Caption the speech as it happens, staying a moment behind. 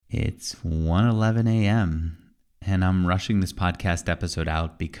It's 1:11 a.m., and I'm rushing this podcast episode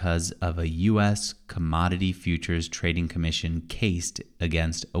out because of a U.S. Commodity Futures Trading Commission case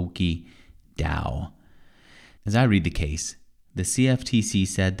against Oki DAO. As I read the case, the CFTC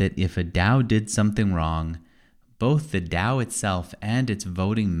said that if a DAO did something wrong, both the DAO itself and its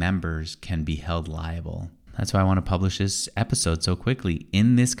voting members can be held liable. That's why I want to publish this episode so quickly.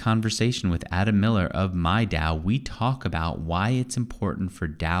 In this conversation with Adam Miller of MIDAO, we talk about why it's important for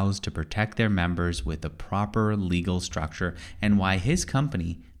DAOs to protect their members with a proper legal structure and why his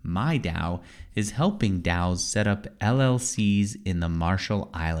company, MIDAO, is helping DAOs set up LLCs in the Marshall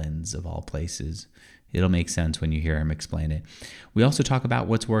Islands, of all places. It'll make sense when you hear him explain it. We also talk about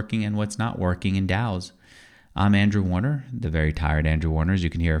what's working and what's not working in DAOs. I'm Andrew Warner, the very tired Andrew Warner, as you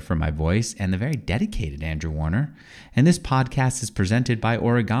can hear from my voice, and the very dedicated Andrew Warner. And this podcast is presented by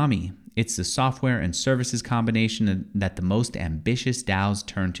Origami. It's the software and services combination that the most ambitious DAOs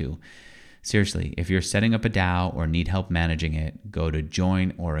turn to. Seriously, if you're setting up a DAO or need help managing it, go to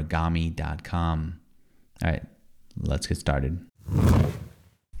joinorigami.com. All right, let's get started.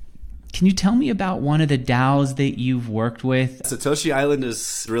 Can you tell me about one of the DAOs that you've worked with? Satoshi Island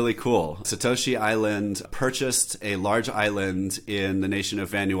is really cool. Satoshi Island purchased a large island in the nation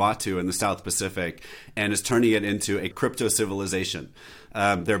of Vanuatu in the South Pacific and is turning it into a crypto civilization.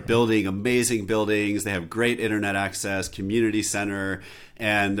 They're building amazing buildings. They have great internet access, community center,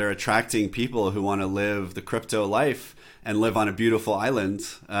 and they're attracting people who want to live the crypto life and live on a beautiful island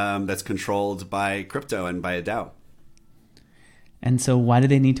that's controlled by crypto and by a DAO. And so why do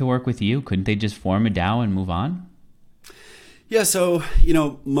they need to work with you? Couldn't they just form a DAO and move on? Yeah, so,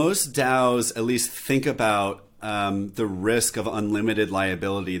 most DAOs at least think about the risk of unlimited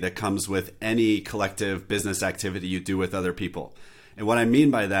liability that comes with any collective business activity you do with other people. And what I mean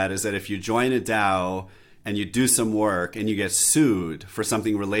by that is that if you join a DAO and you do some work and you get sued for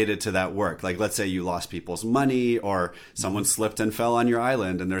something related to that work, like let's say you lost people's money or someone slipped and fell on your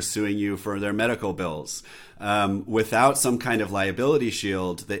island and they're suing you for their medical bills. Without some kind of liability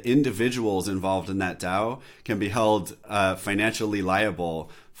shield, the individuals involved in that DAO can be held financially liable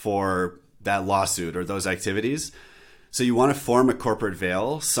for that lawsuit or those activities. So you want to form a corporate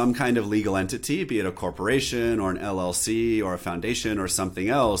veil, some kind of legal entity, be it a corporation or an LLC or a foundation or something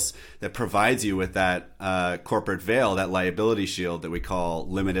else that provides you with that corporate veil, that liability shield that we call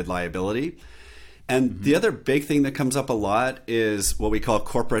limited liability. And the other big thing that comes up a lot is what we call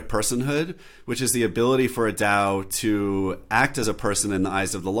corporate personhood, which is the ability for a DAO to act as a person in the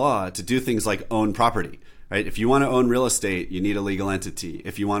eyes of the law, to do things like own property. Right? If you want to own real estate, you need a legal entity.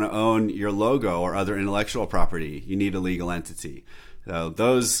 If you want to own your logo or other intellectual property, you need a legal entity. So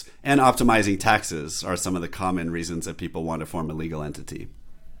those and optimizing taxes are some of the common reasons that people want to form a legal entity.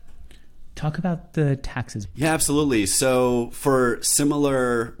 Talk about the taxes. Yeah, absolutely. So for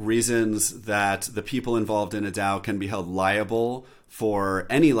similar reasons that the people involved in a DAO can be held liable for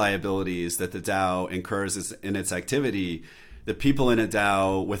any liabilities that the DAO incurs in its activity, the people in a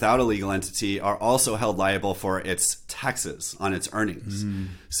DAO without a legal entity are also held liable for its taxes on its earnings.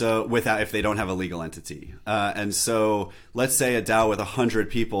 So if they don't have a legal entity. And so let's say a DAO with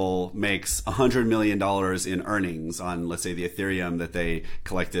 100 people makes $100 million in earnings on, let's say, the Ethereum that they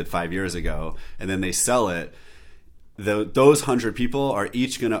collected 5 years ago, and then they sell it. Those 100 people are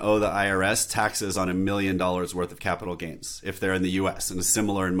each going to owe the IRS taxes on $1 million worth of capital gains if they're in the US, and it's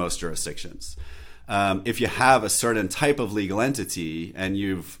similar in most jurisdictions. If you have a certain type of legal entity and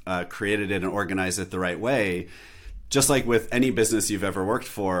you've created it and organized it the right way, just like with any business you've ever worked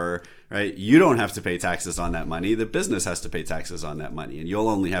for, right? You don't have to pay taxes on that money. The business has to pay taxes on that money. And you'll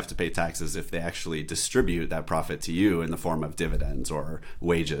only have to pay taxes if they actually distribute that profit to you in the form of dividends or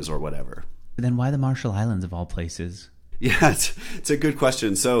wages or whatever. Then why the Marshall Islands of all places? Yeah, it's a good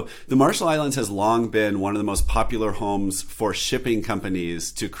question. So the Marshall Islands has long been one of the most popular homes for shipping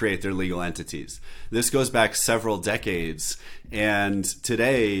companies to create their legal entities. This goes back several decades. And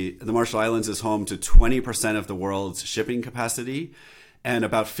today, the Marshall Islands is home to 20% of the world's shipping capacity and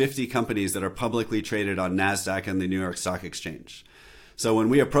about 50 companies that are publicly traded on NASDAQ and the New York Stock Exchange. So when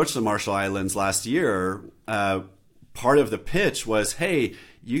we approached the Marshall Islands last year, part of the pitch was, hey,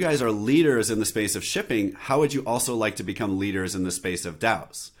 you guys are leaders in the space of shipping. How would you also like to become leaders in the space of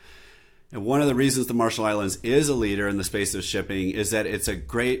DAOs? And one of the reasons the Marshall Islands is a leader in the space of shipping is that it's a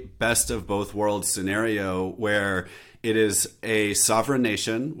great best of both worlds scenario where it is a sovereign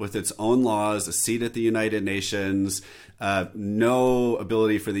nation with its own laws, a seat at the United Nations, no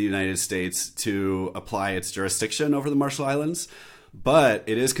ability for the United States to apply its jurisdiction over the Marshall Islands. but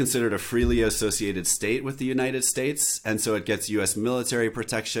it is considered a freely associated state with the United States. And so it gets U.S. military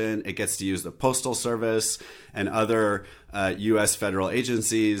protection. It gets to use the Postal Service and other U.S. federal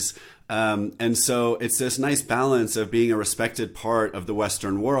agencies. And so it's this nice balance of being a respected part of the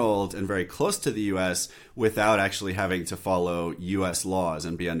Western world and very close to the U.S. without actually having to follow U.S. laws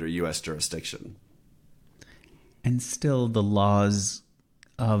and be under U.S. jurisdiction. And still the laws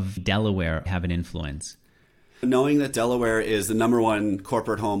of Delaware have an influence. Knowing that Delaware is the number one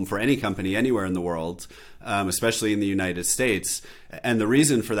corporate home for any company anywhere in the world, especially in the United States. And the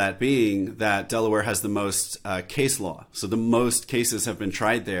reason for that being that Delaware has the most case law. So the most cases have been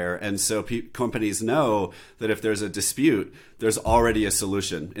tried there. And so companies know that if there's a dispute, there's already a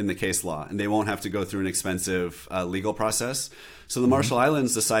solution in the case law, and they won't have to go through an expensive legal process. So the Marshall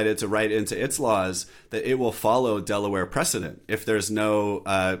Islands decided to write into its laws that it will follow Delaware precedent if there's no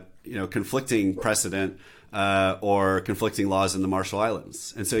conflicting precedent or conflicting laws in the Marshall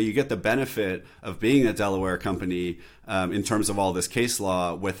Islands. And so you get the benefit of being a Delaware company in terms of all this case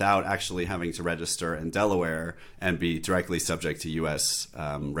law without actually having to register in Delaware and be directly subject to U.S.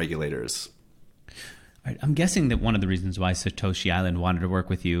 regulators. All right. I'm guessing that one of the reasons why Satoshi Island wanted to work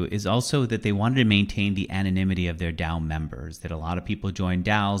with you is also that they wanted to maintain the anonymity of their DAO members, that a lot of people join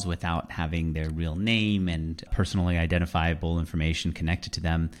DAOs without having their real name and personally identifiable information connected to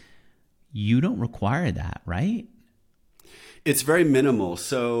them. You don't require that, right? It's very minimal.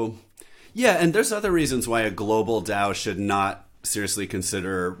 So, yeah, and there's other reasons why a global DAO should not seriously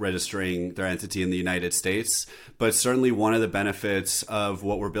consider registering their entity in the United States. But certainly one of the benefits of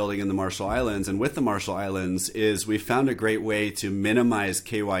what we're building in the Marshall Islands and with the Marshall Islands is we found a great way to minimize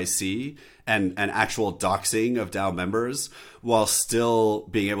KYC and actual doxing of DAO members while still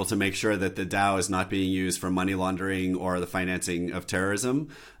being able to make sure that the DAO is not being used for money laundering or the financing of terrorism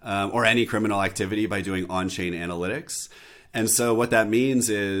or any criminal activity by doing on-chain analytics. And so what that means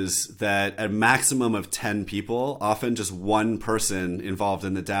is that a maximum of 10 people, often just one person involved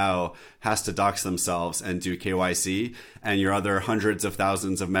in the DAO, has to dox themselves and do KYC, and your other hundreds of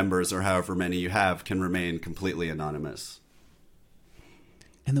thousands of members or however many you have can remain completely anonymous.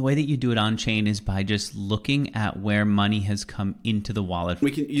 And the way that you do it on chain is by just looking at where money has come into the wallet.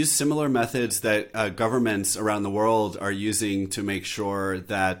 We can use similar methods that governments around the world are using to make sure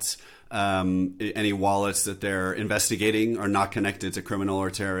that any wallets that they're investigating are not connected to criminal or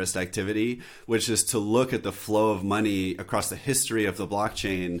terrorist activity, which is to look at the flow of money across the history of the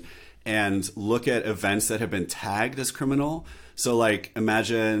blockchain and look at events that have been tagged as criminal. So like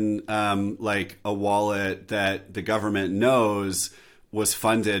imagine like a wallet that the government knows was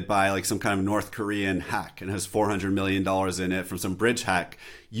funded by like some kind of North Korean hack and has $400 million in it from some bridge hack.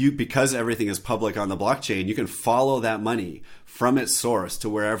 Because everything is public on the blockchain, you can follow that money from its source to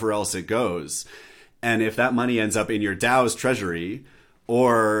wherever else it goes. And if that money ends up in your DAO's treasury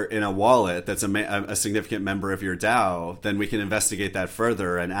or in a wallet that's a significant member of your DAO, then we can investigate that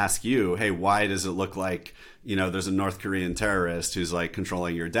further and ask you, hey, why does it look like, there's a North Korean terrorist who's like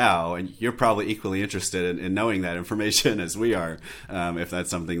controlling your DAO? And you're probably equally interested in knowing that information as we are, if that's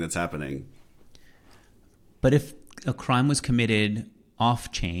something that's happening. But if a crime was committed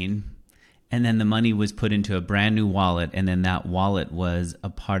off-chain and then the money was put into a brand new wallet and then that wallet was a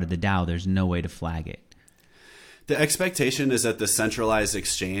part of the DAO, there's no way to flag it. The expectation is that the centralized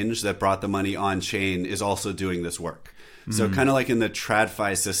exchange that brought the money on chain is also doing this work. So kind of like in the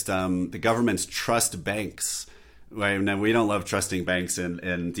TradFi system, the governments trust banks. Right? Now, we don't love trusting banks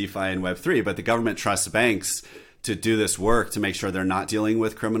in DeFi and Web3, but the government trusts banks to do this work to make sure they're not dealing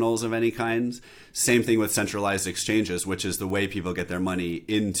with criminals of any kind. Same thing with centralized exchanges, which is the way people get their money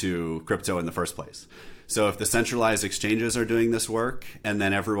into crypto in the first place. So if the centralized exchanges are doing this work, and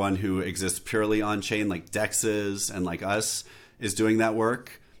then everyone who exists purely on chain, like DEXs and like us, is doing that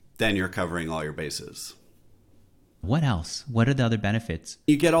work, then you're covering all your bases. What else? What are the other benefits?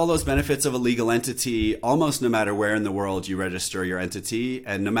 You get all those benefits of a legal entity almost no matter where in the world you register your entity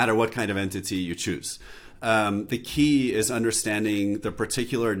and no matter what kind of entity you choose. The key is understanding the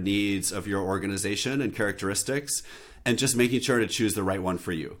particular needs of your organization and characteristics and just making sure to choose the right one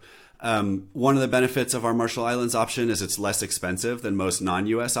for you. One of the benefits of our Marshall Islands option is it's less expensive than most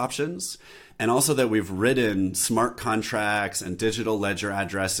non-US options. And also that we've written smart contracts and digital ledger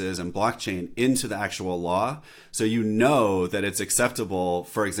addresses and blockchain into the actual law. So you know that it's acceptable,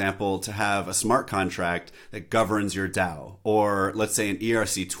 for example, to have a smart contract that governs your DAO, or let's say an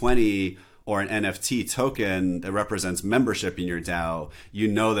ERC20 or an NFT token that represents membership in your DAO. You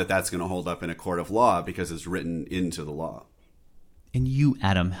know that that's going to hold up in a court of law because it's written into the law. And you,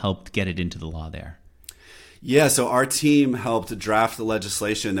 Adam, helped get it into the law there. Yeah, so our team helped draft the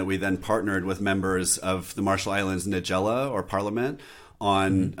legislation that we then partnered with members of the Marshall Islands Nigella or Parliament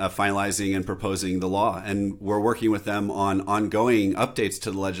on finalizing and proposing the law. And we're working with them on ongoing updates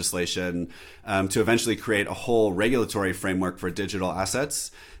to the legislation to eventually create a whole regulatory framework for digital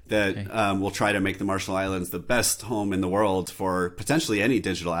assets that will try to make the Marshall Islands the best home in the world for potentially any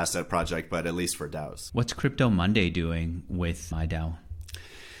digital asset project, but at least for DAOs. What's Crypto Monday doing with MIDAO?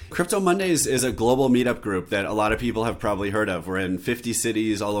 Crypto Mondays is a global meetup group that a lot of people have probably heard of. We're in 50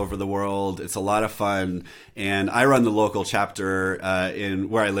 cities all over the world. It's a lot of fun. And I run the local chapter in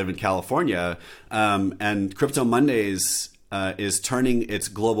where I live in California. And Crypto Mondays is turning its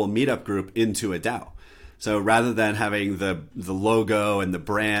global meetup group into a DAO. So rather than having the logo and the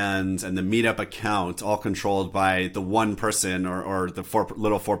brand and the meetup account all controlled by the one person or the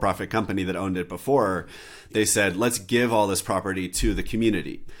little for-profit company that owned it before, they said, let's give all this property to the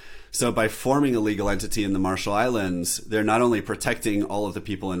community. So by forming a legal entity in the Marshall Islands, they're not only protecting all of the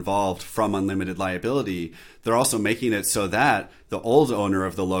people involved from unlimited liability, they're also making it so that the old owner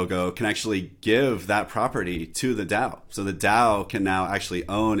of the logo can actually give that property to the DAO. So the DAO can now actually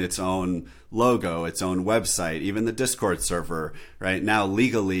own its own logo, its own website, even the Discord server, right? Now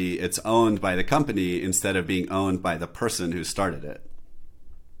legally it's owned by the company instead of being owned by the person who started it.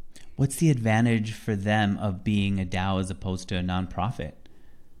 What's the advantage for them of being a DAO as opposed to a nonprofit?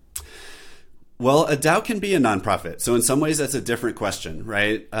 Well, a DAO can be a nonprofit. So in some ways, that's a different question,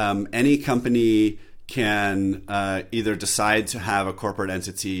 right? Any company can either decide to have a corporate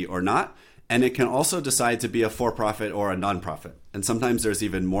entity or not. And it can also decide to be a for-profit or a nonprofit. And sometimes there's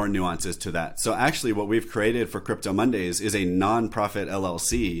even more nuances to that. So actually what we've created for Crypto Mondays is a nonprofit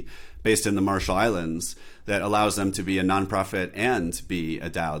LLC based in the Marshall Islands that allows them to be a nonprofit and be a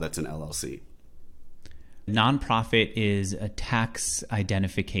DAO that's an LLC. Nonprofit is a tax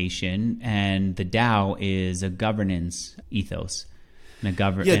identification, and the DAO is a governance ethos and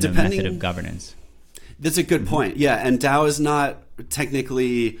a method of governance. That's a good point. Yeah, and DAO is not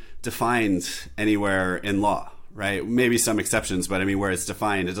technically defined anywhere in law, right? Maybe some exceptions, but I mean, where it's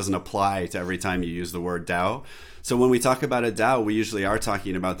defined, it doesn't apply to every time you use the word DAO. So when we talk about a DAO, we usually are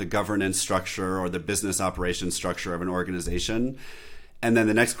talking about the governance structure or the business operation structure of an organization. And then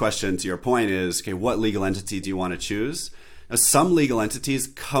the next question, to your point, is, okay, what legal entity do you want to choose? Now, some legal entities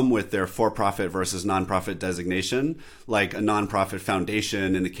come with their for-profit versus nonprofit designation, like a nonprofit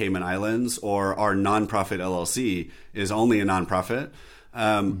foundation in the Cayman Islands, or our nonprofit LLC is only a nonprofit.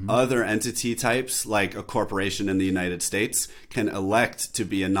 Other entity types, like a corporation in the United States, can elect to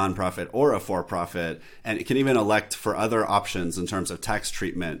be a nonprofit or a for-profit, and it can even elect for other options in terms of tax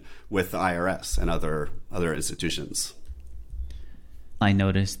treatment with the IRS and other institutions. I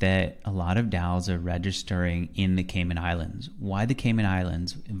noticed that a lot of DAOs are registering in the Cayman Islands. Why the Cayman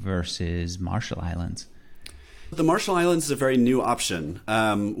Islands versus Marshall Islands? The Marshall Islands is a very new option.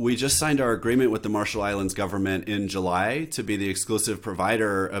 We just signed our agreement with the Marshall Islands government in July to be the exclusive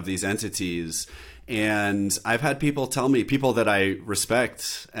provider of these entities. And I've had people tell me, people that I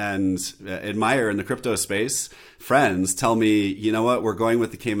respect and admire in the crypto space, friends tell me, you know what, we're going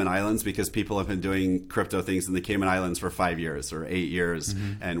with the Cayman Islands because people have been doing crypto things in the Cayman Islands for 5 years or 8 years,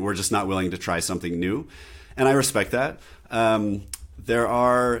 and we're just not willing to try something new. And I respect that. There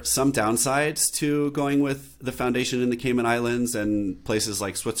are some downsides to going with the foundation in the Cayman Islands and places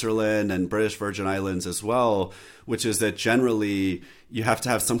like Switzerland and British Virgin Islands as well, which is that generally you have to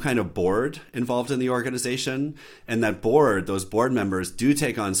have some kind of board involved in the organization. And that board, those board members do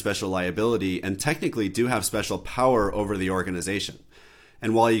take on special liability and technically do have special power over the organization.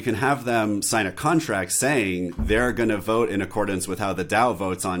 And while you can have them sign a contract saying they're going to vote in accordance with how the DAO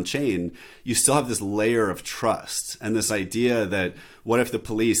votes on chain, you still have this layer of trust and this idea that what if the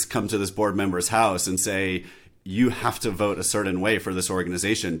police come to this board member's house and say, you have to vote a certain way for this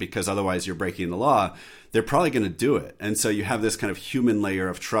organization because otherwise you're breaking the law, they're probably going to do it. And so you have this kind of human layer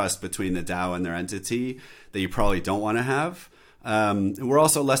of trust between the DAO and their entity that you probably don't want to have. We're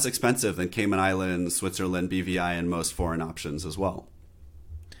also less expensive than Cayman Islands, Switzerland, BVI, and most foreign options as well.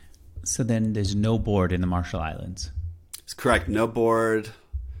 So then there's no board in the Marshall Islands. It's correct. No board,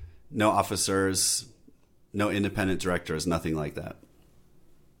 no officers, no independent directors, nothing like that.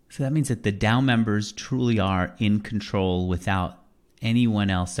 So that means that the DAO members truly are in control without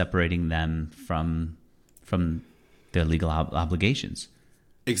anyone else separating them from their legal obligations.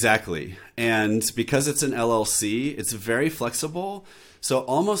 Exactly. And because it's an LLC, it's very flexible. So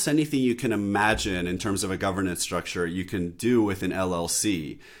almost anything you can imagine in terms of a governance structure, you can do with an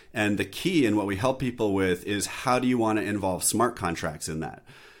LLC. And the key and what we help people with is how do you want to involve smart contracts in that?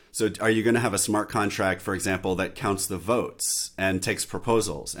 So are you going to have a smart contract, for example, that counts the votes and takes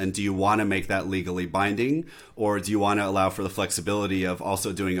proposals? And do you want to make that legally binding? Or do you want to allow for the flexibility of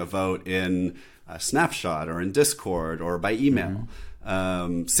also doing a vote in a Snapshot or in Discord or by email?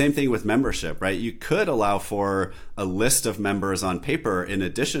 Same thing with membership, right? You could allow for a list of members on paper in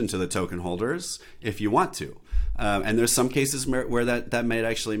addition to the token holders if you want to. And there's some cases where that might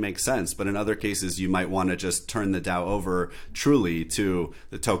actually make sense. But in other cases, you might want to just turn the DAO over truly to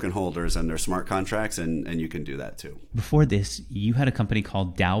the token holders and their smart contracts. And you can do that too. Before this, you had a company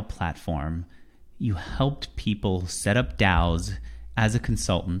called DAO Platform. You helped people set up DAOs as a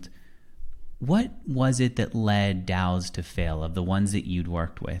consultant. What was it that led DAOs to fail of the ones that you'd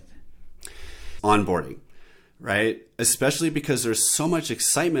worked with? Onboarding, right? Especially because there's so much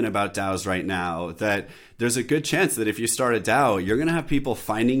excitement about DAOs right now that there's a good chance that if you start a DAO, you're going to have people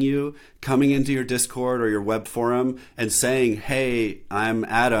finding you, coming into your Discord or your web forum and saying, hey, I'm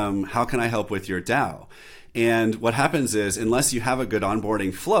Adam, how can I help with your DAO? And what happens is, unless you have a good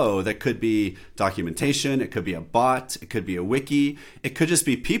onboarding flow, that could be documentation, it could be a bot, it could be a wiki, it could just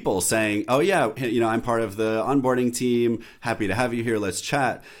be people saying, oh yeah, I'm part of the onboarding team, happy to have you here, let's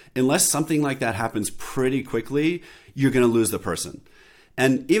chat. Unless something like that happens pretty quickly, you're going to lose the person.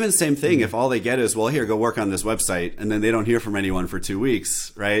 And even same thing, if all they get is, well, here, go work on this website, and then they don't hear from anyone for 2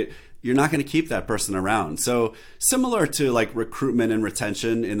 weeks, right? You're not going to keep that person around. So similar to like recruitment and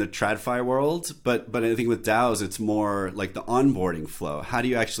retention in the TradFi world, but I think with DAOs, it's more like the onboarding flow. How do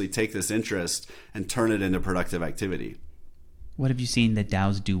you actually take this interest and turn it into productive activity? What have you seen that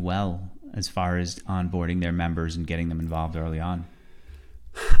DAOs do well as far as onboarding their members and getting them involved early on?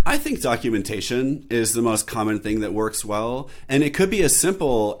 I think documentation is the most common thing that works well. And it could be as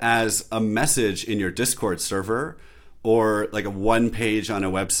simple as a message in your Discord server or like a one page on a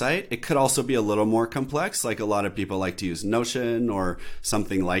website. It could also be a little more complex. Like a lot of people like to use Notion or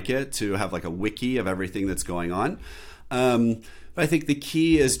something like it to have like a wiki of everything that's going on. But I think the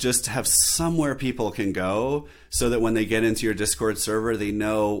key is just to have somewhere people can go so that when they get into your Discord server, they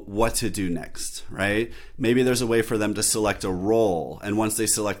know what to do next, right? Maybe there's a way for them to select a role. And once they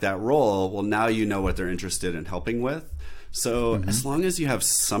select that role, well, now you know what they're interested in helping with. So as long as you have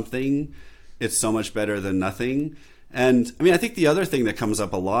something, it's so much better than nothing. And I mean, I think the other thing that comes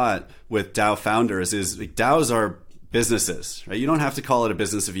up a lot with DAO founders is like, DAOs are businesses, right? You don't have to call it a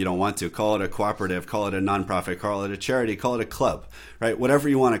business if you don't want to. Call it a cooperative, call it a nonprofit, call it a charity, call it a club, right? Whatever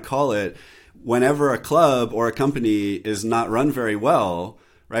you want to call it. Whenever a club or a company is not run very well,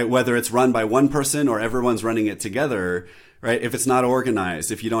 right? Whether it's run by one person or everyone's running it together, right? If it's not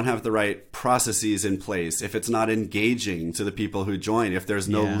organized, if you don't have the right processes in place, if it's not engaging to the people who join, if there's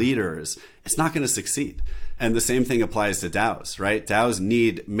no leaders, it's not going to succeed. And the same thing applies to DAOs, right? DAOs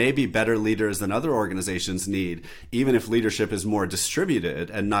need maybe better leaders than other organizations need. Even if leadership is more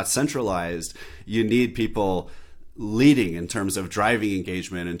distributed and not centralized, you need people leading in terms of driving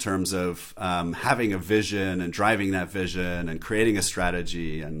engagement, in terms of having a vision and driving that vision and creating a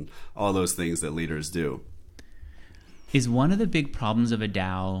strategy and all those things that leaders do. Is one of the big problems of a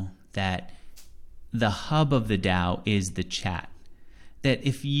DAO that the hub of the DAO is the chat? That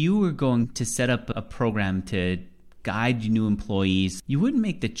if you were going to set up a program to guide new employees, you wouldn't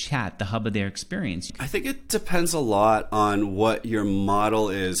make the chat the hub of their experience. I think it depends a lot on what your model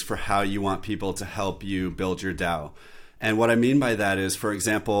is for how you want people to help you build your DAO. And what I mean by that is, for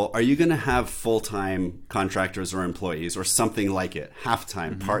example, are you going to have full-time contractors or employees or something like it,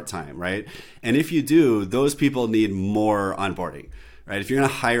 half-time, part-time, right? And if you do, those people need more onboarding, right? If you're going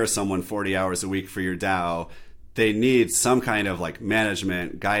to hire someone 40 hours a week for your DAO, they need some kind of like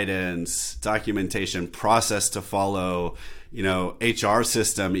management, guidance, documentation, process to follow, HR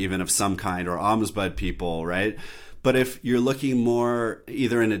system even of some kind, or Ombudsman people, right? But if you're looking more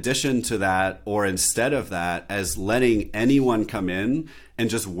either in addition to that or instead of that as letting anyone come in and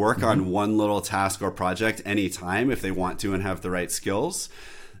just work on one little task or project anytime if they want to and have the right skills,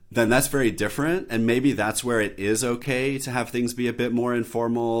 then that's very different. And maybe that's where it is okay to have things be a bit more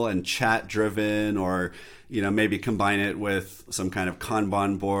informal and chat driven, or maybe combine it with some kind of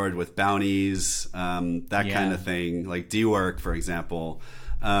Kanban board with bounties, kind of thing, like D-Work, for example.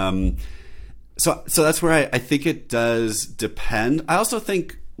 So that's where I think it does depend. I also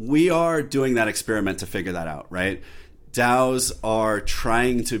think we are doing that experiment to figure that out, right? DAOs are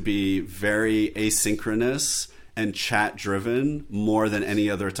trying to be very asynchronous and chat driven more than any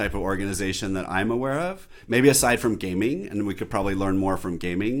other type of organization that I'm aware of, maybe aside from gaming, and we could probably learn more from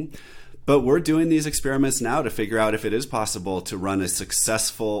gaming. But we're doing these experiments now to figure out if it is possible to run a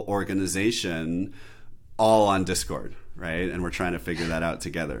successful organization all on Discord, right? And we're trying to figure that out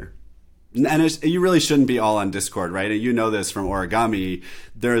together. And you really shouldn't be all on Discord, right? And you know this from origami.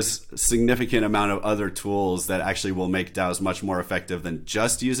 There's a significant amount of other tools that actually will make DAOs much more effective than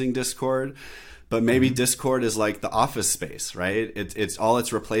just using Discord. But maybe Discord is like the office space, right? It's all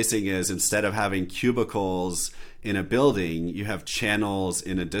it's replacing is, instead of having cubicles in a building, you have channels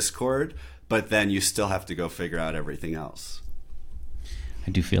in a Discord, but then you still have to go figure out everything else.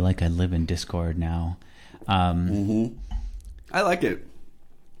 I do feel like I live in Discord now. I like it.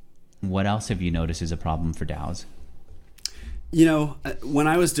 What else have you noticed is a problem for DAOs? You know, when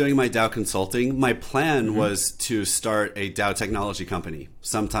I was doing my DAO consulting, my plan was to start a DAO technology company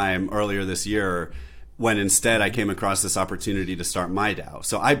sometime earlier this year, when instead I came across this opportunity to start my DAO.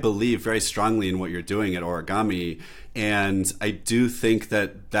 So I believe very strongly in what you're doing at Origami. And I do think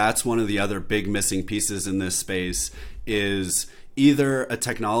that that's one of the other big missing pieces in this space is either a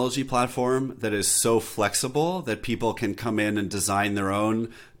technology platform that is so flexible that people can come in and design their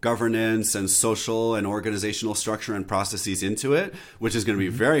own governance and social and organizational structure and processes into it, which is going to be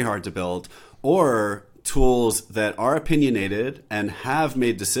very hard to build, or tools that are opinionated and have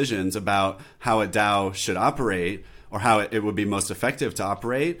made decisions about how a DAO should operate or how it would be most effective to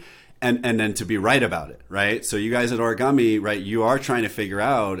operate, and then to be right about it, right? So you guys at Origami, right, you are trying to figure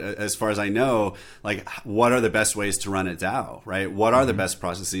out, as far as I know, like, what are the best ways to run a DAO, right? What are the best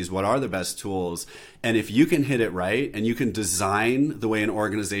processes? What are the best tools? And if you can hit it right and you can design the way an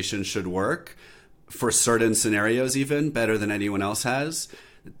organization should work for certain scenarios even better than anyone else has,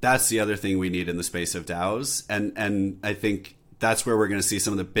 that's the other thing we need in the space of DAOs. And I think that's where we're going to see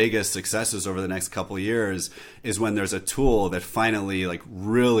some of the biggest successes over the next couple of years, is when there's a tool that finally like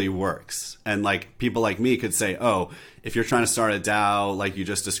really works. And like people like me could say, oh, if you're trying to start a DAO like you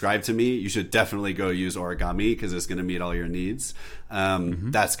just described to me, you should definitely go use Origami because it's going to meet all your needs.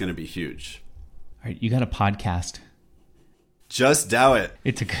 That's going to be huge. All right, you got a podcast. Just DAO it.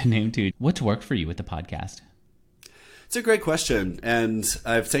 It's a good name too. What's worked for you with the podcast? It's a great question. And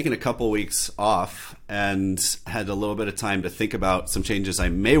I've taken a couple weeks off and had a little bit of time to think about some changes I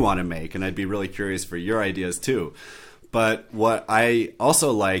may want to make. And I'd be really curious for your ideas too. But what I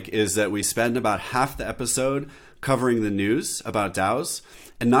also like is that we spend about half the episode covering the news about DAOs,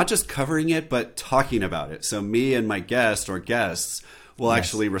 and not just covering it, but talking about it. So me and my guest or guests will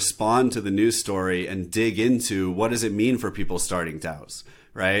actually respond to the news story and dig into what does it mean for people starting DAOs.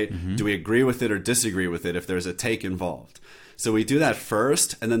 Right? Do we agree with it or disagree with it if there's a take involved? So we do that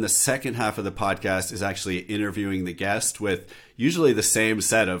first. And then the second half of the podcast is actually interviewing the guest with usually the same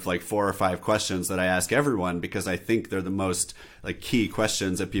set of like 4 or 5 questions that I ask everyone, because I think they're the most like key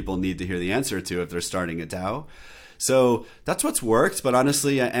questions that people need to hear the answer to if they're starting a DAO. So that's what's worked. But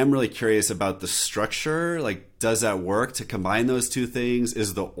honestly, I am really curious about the structure. Like, does that work to combine those two things?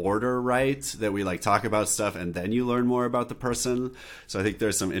 Is the order right that we like talk about stuff and then you learn more about the person? So I think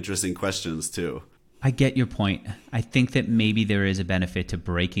there's some interesting questions too. I get your point. I think that maybe there is a benefit to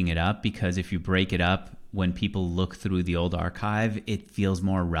breaking it up, because if you break it up, when people look through the old archive, it feels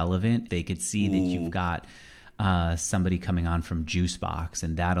more relevant. They could see that you've got somebody coming on from Juicebox,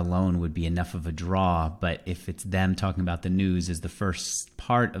 and that alone would be enough of a draw. But if it's them talking about the news as the first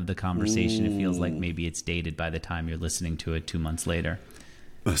part of the conversation, it feels like maybe it's dated by the time you're listening to it 2 months later.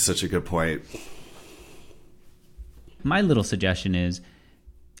 That's such a good point. My little suggestion is,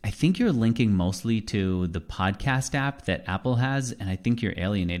 I think you're linking mostly to the podcast app that Apple has, and I think you're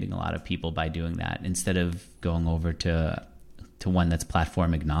alienating a lot of people by doing that instead of going over to one that's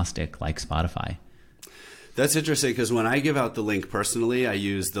platform agnostic like Spotify. That's interesting, because when I give out the link personally, I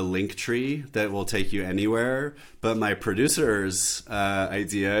use the link tree that will take you anywhere. But my producer's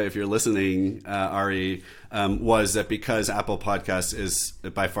idea, if you're listening, Ari, was that because Apple Podcasts is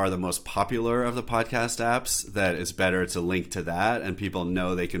by far the most popular of the podcast apps, that it's better to link to that and people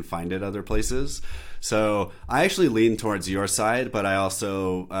know they can find it other places. So I actually lean towards your side, but I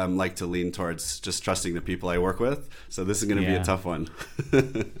also like to lean towards just trusting the people I work with. So this is going to be a tough one.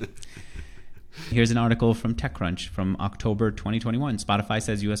 Here's an article from TechCrunch from October 2021. Spotify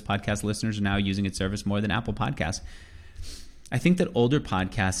says U.S. podcast listeners are now using its service more than Apple Podcasts. I think that older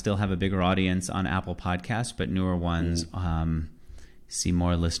podcasts still have a bigger audience on Apple Podcasts, but newer ones see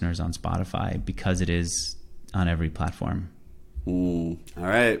more listeners on Spotify because it is on every platform. All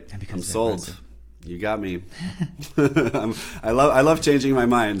right. I'm sold. Impressive. You got me. I love changing my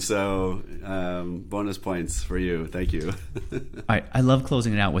mind. So bonus points for you. Thank you. All right. I love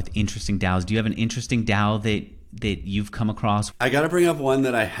closing it out with interesting DAOs. Do you have an interesting DAO that you've come across? I got to bring up one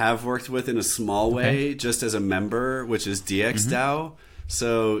that I have worked with in a small way, just as a member, which is DXDAO.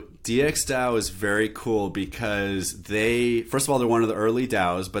 So DXDAO is very cool because first of all, they're one of the early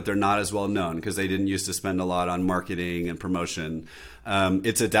DAOs, but they're not as well known because they didn't used to spend a lot on marketing and promotion.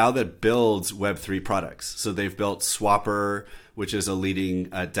 It's a DAO that builds Web3 products. So they've built Swapper, which is a leading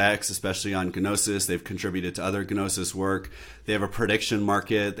DEX, especially on Gnosis. They've contributed to other Gnosis work. They have a prediction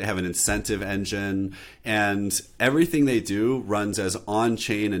market. They have an incentive engine. And everything they do runs as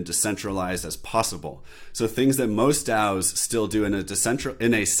on-chain and decentralized as possible. So things that most DAOs still do in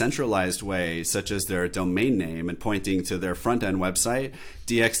a centralized way, such as their domain name and pointing to their front-end website,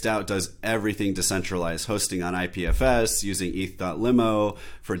 DXDAO does everything decentralized, hosting on IPFS, using ETH.limo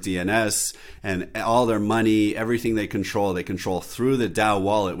for DNS, and all their money, everything they control through the DAO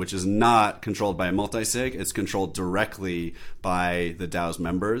wallet, which is not controlled by a multisig. It's controlled directly by the DAO's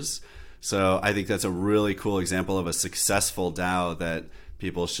members. So I think that's a really cool example of a successful DAO that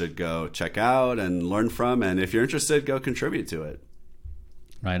people should go check out and learn from. And if you're interested, go contribute to it.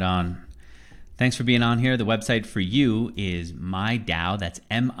 Right on. Thanks for being on here. The website for you is MIDAO. That's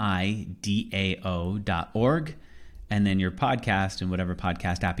MIDAO.org. And then your podcast and whatever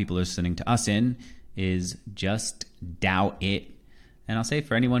podcast app people are listening to us in is just DAO it. And I'll say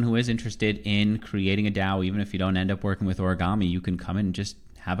for anyone who is interested in creating a DAO, even if you don't end up working with Origami, you can come and just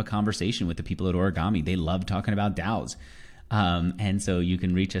have a conversation with the people at Origami. They love talking about DAOs. And so you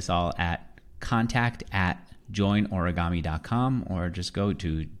can reach us all at contact@joinorigami.com or just go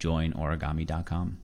to joinorigami.com.